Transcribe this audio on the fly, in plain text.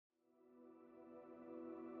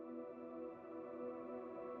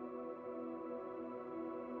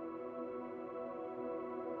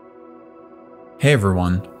Hey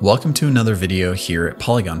everyone, welcome to another video here at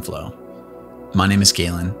Polygon Flow. My name is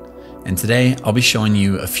Galen, and today I'll be showing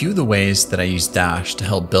you a few of the ways that I use Dash to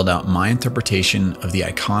help build out my interpretation of the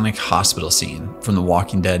iconic hospital scene from the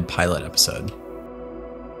Walking Dead pilot episode.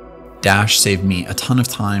 Dash saved me a ton of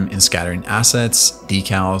time in scattering assets,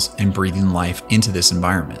 decals, and breathing life into this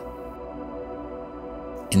environment.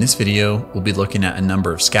 In this video, we'll be looking at a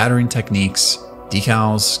number of scattering techniques,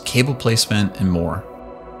 decals, cable placement, and more.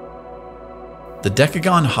 The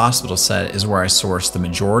Decagon hospital set is where I sourced the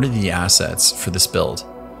majority of the assets for this build,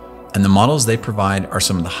 and the models they provide are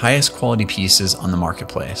some of the highest quality pieces on the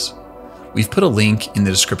marketplace. We've put a link in the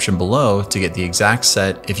description below to get the exact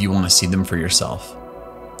set if you want to see them for yourself.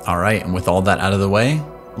 Alright, and with all that out of the way,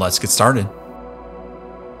 let's get started.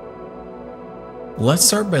 Let's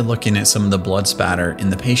start by looking at some of the blood spatter in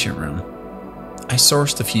the patient room. I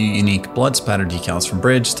sourced a few unique blood spatter decals from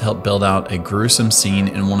Bridge to help build out a gruesome scene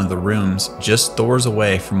in one of the rooms just doors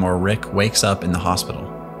away from where Rick wakes up in the hospital.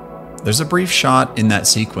 There's a brief shot in that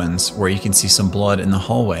sequence where you can see some blood in the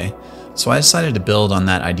hallway, so I decided to build on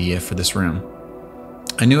that idea for this room.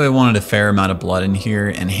 I knew I wanted a fair amount of blood in here,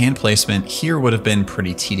 and hand placement here would have been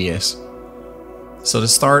pretty tedious. So to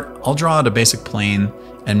start, I'll draw out a basic plane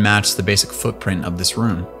and match the basic footprint of this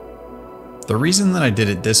room. The reason that I did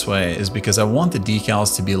it this way is because I want the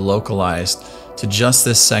decals to be localized to just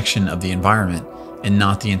this section of the environment and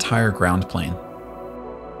not the entire ground plane.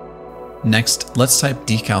 Next, let's type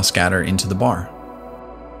Decal Scatter into the bar.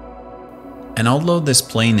 And I'll load this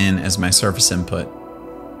plane in as my surface input.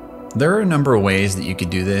 There are a number of ways that you could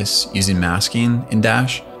do this using masking in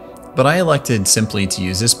Dash, but I elected simply to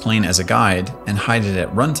use this plane as a guide and hide it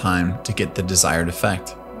at runtime to get the desired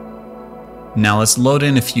effect. Now let's load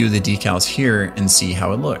in a few of the decals here and see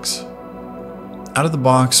how it looks. Out of the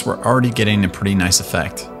box, we're already getting a pretty nice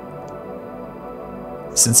effect.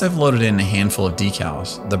 Since I've loaded in a handful of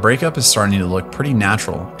decals, the breakup is starting to look pretty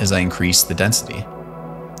natural as I increase the density.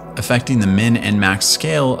 Affecting the min and max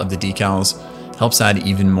scale of the decals helps add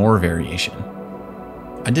even more variation.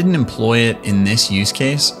 I didn't employ it in this use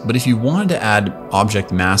case, but if you wanted to add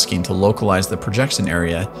object masking to localize the projection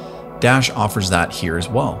area, Dash offers that here as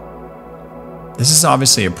well. This is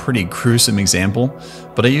obviously a pretty gruesome example,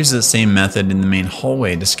 but I use the same method in the main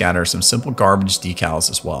hallway to scatter some simple garbage decals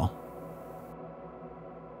as well.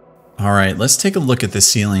 Alright, let's take a look at the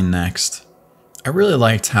ceiling next. I really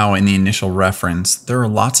liked how in the initial reference, there are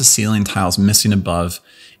lots of ceiling tiles missing above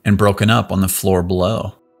and broken up on the floor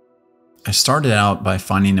below. I started out by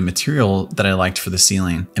finding a material that I liked for the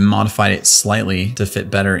ceiling and modified it slightly to fit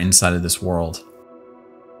better inside of this world.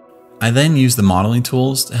 I then used the modeling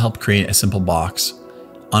tools to help create a simple box,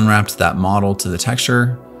 unwrapped that model to the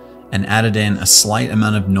texture, and added in a slight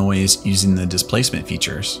amount of noise using the displacement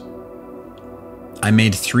features. I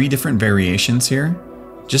made 3 different variations here,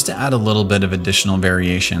 just to add a little bit of additional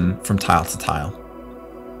variation from tile to tile.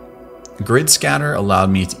 Grid Scatter allowed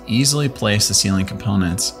me to easily place the ceiling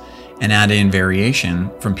components and add in variation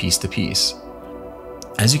from piece to piece.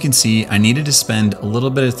 As you can see, I needed to spend a little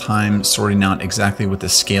bit of time sorting out exactly what the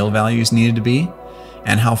scale values needed to be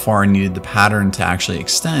and how far I needed the pattern to actually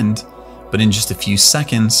extend, but in just a few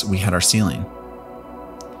seconds we had our ceiling.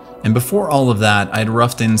 And before all of that, I'd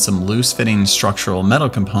roughed in some loose-fitting structural metal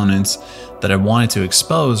components that I wanted to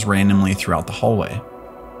expose randomly throughout the hallway.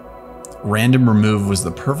 Random remove was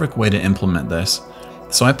the perfect way to implement this,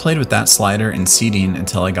 so I played with that slider and seating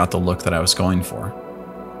until I got the look that I was going for.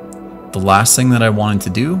 The last thing that I wanted to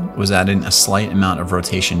do was add in a slight amount of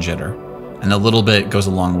rotation jitter, and a little bit goes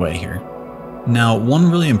a long way here. Now,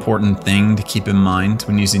 one really important thing to keep in mind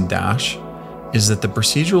when using Dash is that the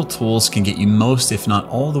procedural tools can get you most, if not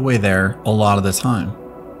all the way there, a lot of the time.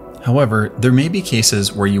 However, there may be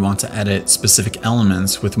cases where you want to edit specific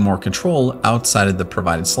elements with more control outside of the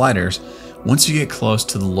provided sliders once you get close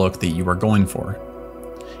to the look that you are going for.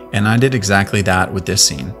 And I did exactly that with this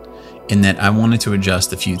scene, in that I wanted to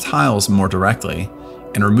adjust a few tiles more directly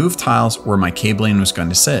and remove tiles where my cabling was going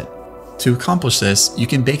to sit. To accomplish this, you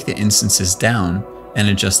can bake the instances down and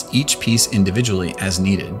adjust each piece individually as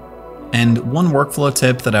needed. And one workflow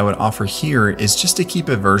tip that I would offer here is just to keep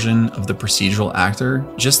a version of the procedural actor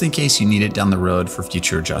just in case you need it down the road for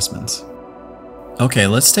future adjustments. Okay,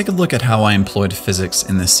 let's take a look at how I employed physics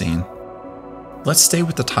in this scene. Let's stay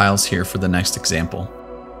with the tiles here for the next example.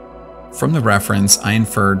 From the reference, I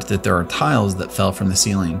inferred that there are tiles that fell from the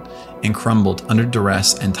ceiling and crumbled under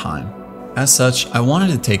duress and time. As such, I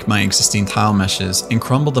wanted to take my existing tile meshes and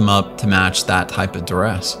crumble them up to match that type of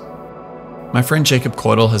duress. My friend Jacob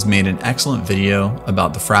Coydle has made an excellent video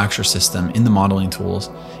about the fracture system in the modeling tools,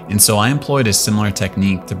 and so I employed a similar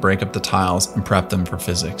technique to break up the tiles and prep them for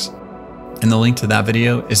physics. and the link to that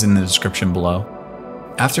video is in the description below.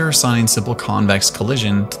 After assigning simple convex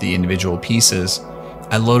collision to the individual pieces,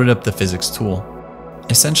 I loaded up the physics tool.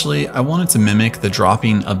 Essentially, I wanted to mimic the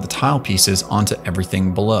dropping of the tile pieces onto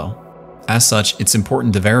everything below. As such, it's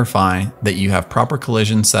important to verify that you have proper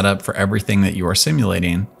collision set up for everything that you are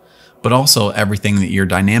simulating, but also everything that your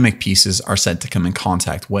dynamic pieces are set to come in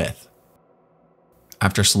contact with.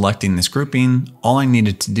 After selecting this grouping, all I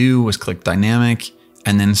needed to do was click dynamic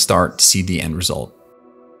and then start to see the end result.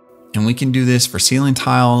 And we can do this for ceiling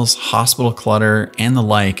tiles, hospital clutter, and the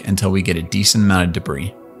like until we get a decent amount of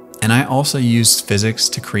debris. And I also used physics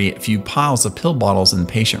to create a few piles of pill bottles in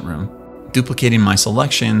the patient room. Duplicating my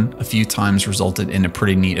selection a few times resulted in a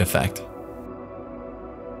pretty neat effect.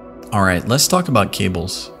 Alright, let's talk about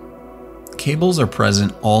cables. Cables are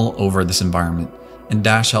present all over this environment, and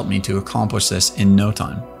Dash helped me to accomplish this in no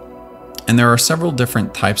time. And there are several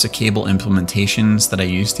different types of cable implementations that I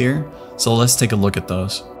used here, so let's take a look at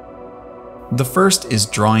those. The first is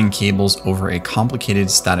drawing cables over a complicated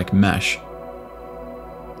static mesh.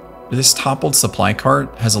 This toppled supply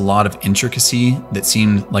cart has a lot of intricacy that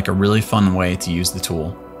seemed like a really fun way to use the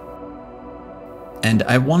tool. And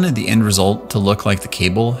I wanted the end result to look like the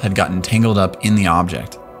cable had gotten tangled up in the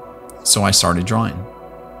object, so I started drawing.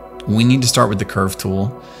 We need to start with the curve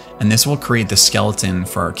tool, and this will create the skeleton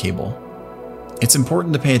for our cable. It's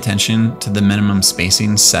important to pay attention to the minimum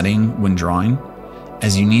spacing setting when drawing,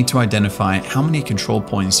 as you need to identify how many control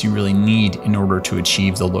points you really need in order to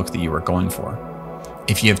achieve the look that you are going for.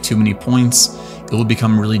 If you have too many points, it will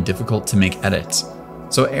become really difficult to make edits.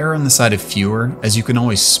 So err on the side of fewer, as you can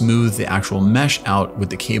always smooth the actual mesh out with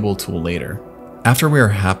the cable tool later. After we are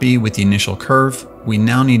happy with the initial curve, we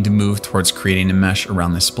now need to move towards creating a mesh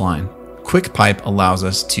around the spline. Quick Pipe allows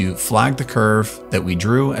us to flag the curve that we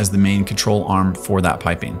drew as the main control arm for that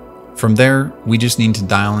piping. From there, we just need to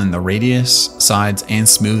dial in the radius, sides, and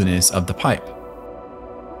smoothness of the pipe.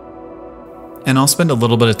 And I'll spend a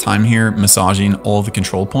little bit of time here massaging all the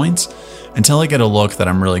control points until I get a look that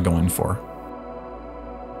I'm really going for.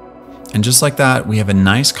 And just like that, we have a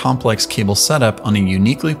nice complex cable setup on a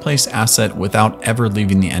uniquely placed asset without ever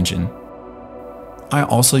leaving the engine. I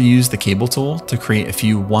also used the cable tool to create a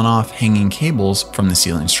few one-off hanging cables from the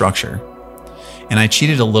ceiling structure. And I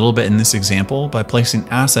cheated a little bit in this example by placing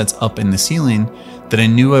assets up in the ceiling that I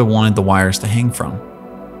knew I wanted the wires to hang from.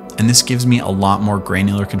 And this gives me a lot more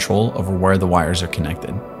granular control over where the wires are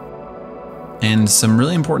connected. And some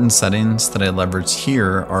really important settings that I leveraged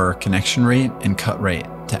here are connection rate and cut rate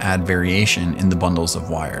to add variation in the bundles of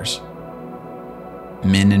wires.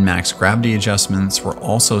 Min and max gravity adjustments were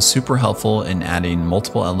also super helpful in adding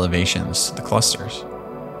multiple elevations to the clusters.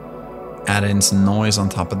 Add in some noise on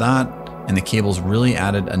top of that, and the cables really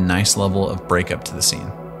added a nice level of breakup to the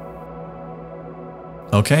scene.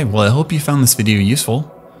 Okay, well, I hope you found this video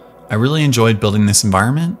useful. I really enjoyed building this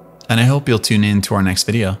environment, and I hope you'll tune in to our next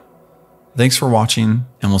video. Thanks for watching,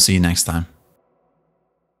 and we'll see you next time.